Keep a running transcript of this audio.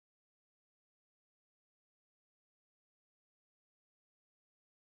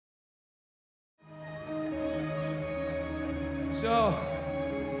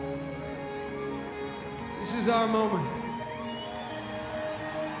is our moment.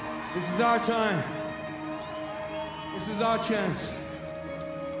 This is our time. This is our chance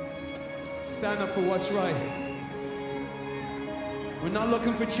to stand up for what's right. We're not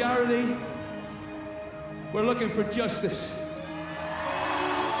looking for charity. We're looking for justice. It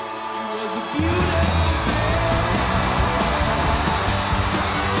was a beautiful day.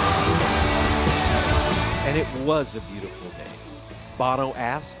 And it was a beautiful day. Bono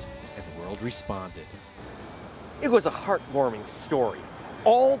asked, and the world responded. It was a heartwarming story.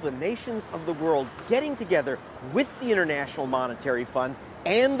 All the nations of the world getting together with the International Monetary Fund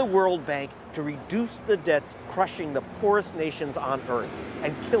and the World Bank to reduce the debts crushing the poorest nations on Earth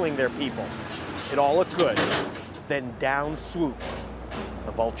and killing their people. It all looked good. Then down swooped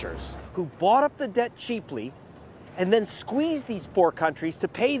the vultures, who bought up the debt cheaply and then squeezed these poor countries to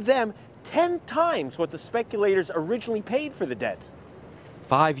pay them 10 times what the speculators originally paid for the debt.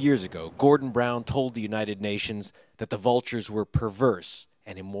 5 years ago, Gordon Brown told the United Nations that the vultures were perverse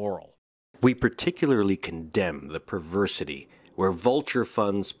and immoral. We particularly condemn the perversity where vulture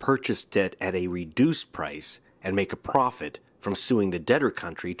funds purchase debt at a reduced price and make a profit from suing the debtor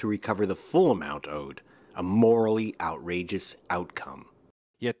country to recover the full amount owed, a morally outrageous outcome.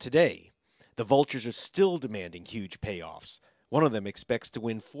 Yet today, the vultures are still demanding huge payoffs. One of them expects to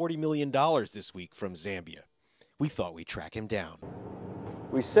win $40 million this week from Zambia. We thought we'd track him down.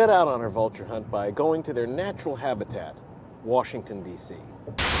 We set out on our vulture hunt by going to their natural habitat, Washington, D.C.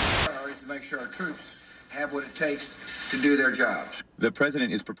 To make sure our troops have what it takes to do their jobs. The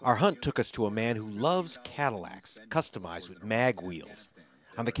president is Our hunt took us to a man who loves Cadillacs, customized with mag wheels.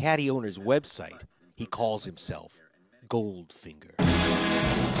 On the Caddy owner's website, he calls himself Goldfinger.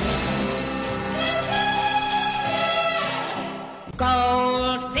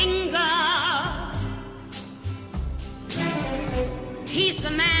 Goldfinger, he's the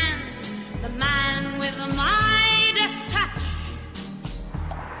man with the Midas touch.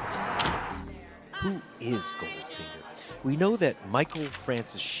 Who is Goldfinger? We know that Michael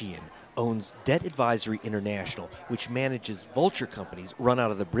Francis Sheehan owns Debt Advisory International, which manages vulture companies run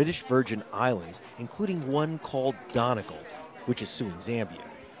out of the British Virgin Islands, including one called Donegal, which is suing Zambia.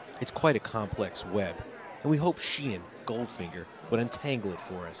 It's quite a complex web, and we hope Sheehan, Goldfinger, would untangle it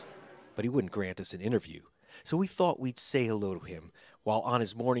for us, but he wouldn't grant us an interview. So we thought we'd say hello to him while on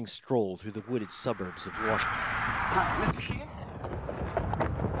his morning stroll through the wooded suburbs of Washington. Hi, Mr. Sheehan?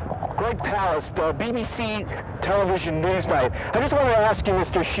 Greg Palast, BBC Television Newsnight. I just wanted to ask you,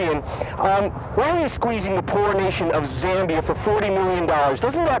 Mr. Sheehan, why are you squeezing the poor nation of Zambia for $40 million?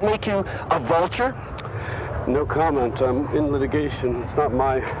 Doesn't that make you a vulture? No comment. I'm in litigation. It's not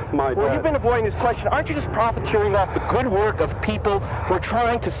my Well, you've been avoiding this question. Aren't you just profiteering off the good work of people who are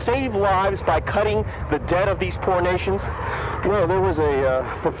trying to save lives by cutting the debt of these poor nations? No, there was a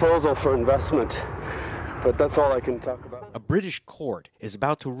proposal for investment, but that's all I can talk about. A British court is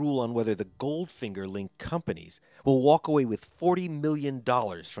about to rule on whether the Goldfinger-linked companies will walk away with $40 million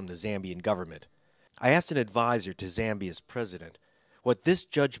from the Zambian government. I asked an advisor to Zambia's president what this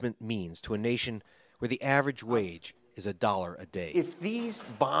judgment means to a nation where the average wage is $1 a day. If these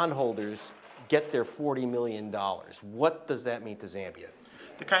bondholders get their $40 million, what does that mean to Zambia?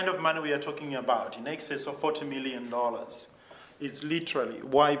 The kind of money we are talking about, in excess of $40 million, is literally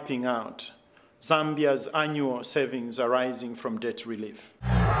wiping out Zambia's annual savings arising from debt relief.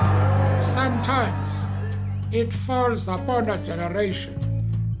 Sometimes it falls upon a generation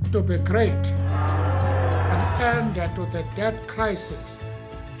to be great and end to the debt crisis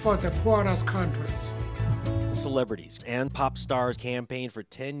for the poorest countries. Celebrities and pop stars campaigned for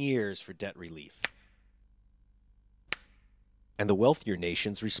 10 years for debt relief. And the wealthier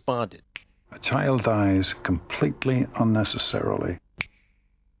nations responded. A child dies completely unnecessarily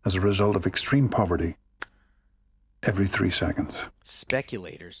as a result of extreme poverty every 3 seconds.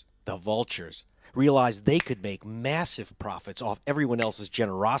 Speculators, the vultures, realized they could make massive profits off everyone else's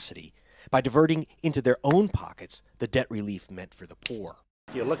generosity by diverting into their own pockets the debt relief meant for the poor.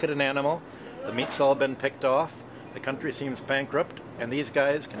 You look at an animal, the meat's all been picked off, the country seems bankrupt, and these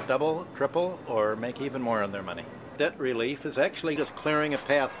guys can double, triple, or make even more on their money. Debt relief is actually just clearing a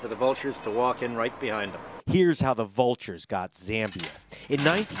path for the vultures to walk in right behind them. Here's how the vultures got Zambia. In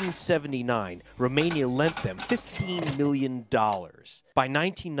 1979, Romania lent them $15 million. By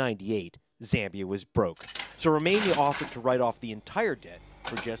 1998, Zambia was broke. So Romania offered to write off the entire debt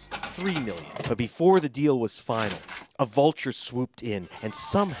for just $3 million. But before the deal was final, a vulture swooped in and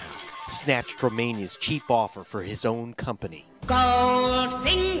somehow snatched Romania's cheap offer for his own company.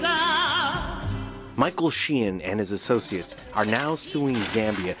 Goldfinger. Michael Sheehan and his associates are now suing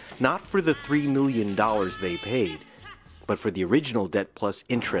Zambia not for the $3 million they paid, but for the original debt plus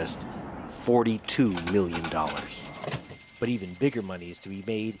interest $42 million. But even bigger money is to be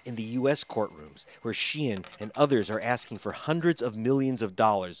made in the U.S. courtrooms, where Sheehan and others are asking for hundreds of millions of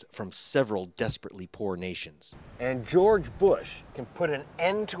dollars from several desperately poor nations. And George Bush can put an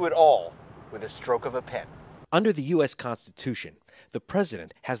end to it all with a stroke of a pen. Under the U.S. Constitution, the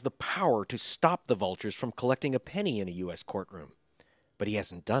president has the power to stop the vultures from collecting a penny in a U.S. courtroom. But he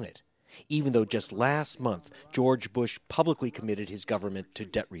hasn't done it, even though just last month, George Bush publicly committed his government to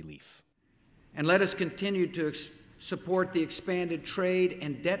debt relief. And let us continue to support the expanded trade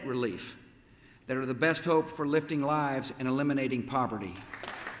and debt relief that are the best hope for lifting lives and eliminating poverty.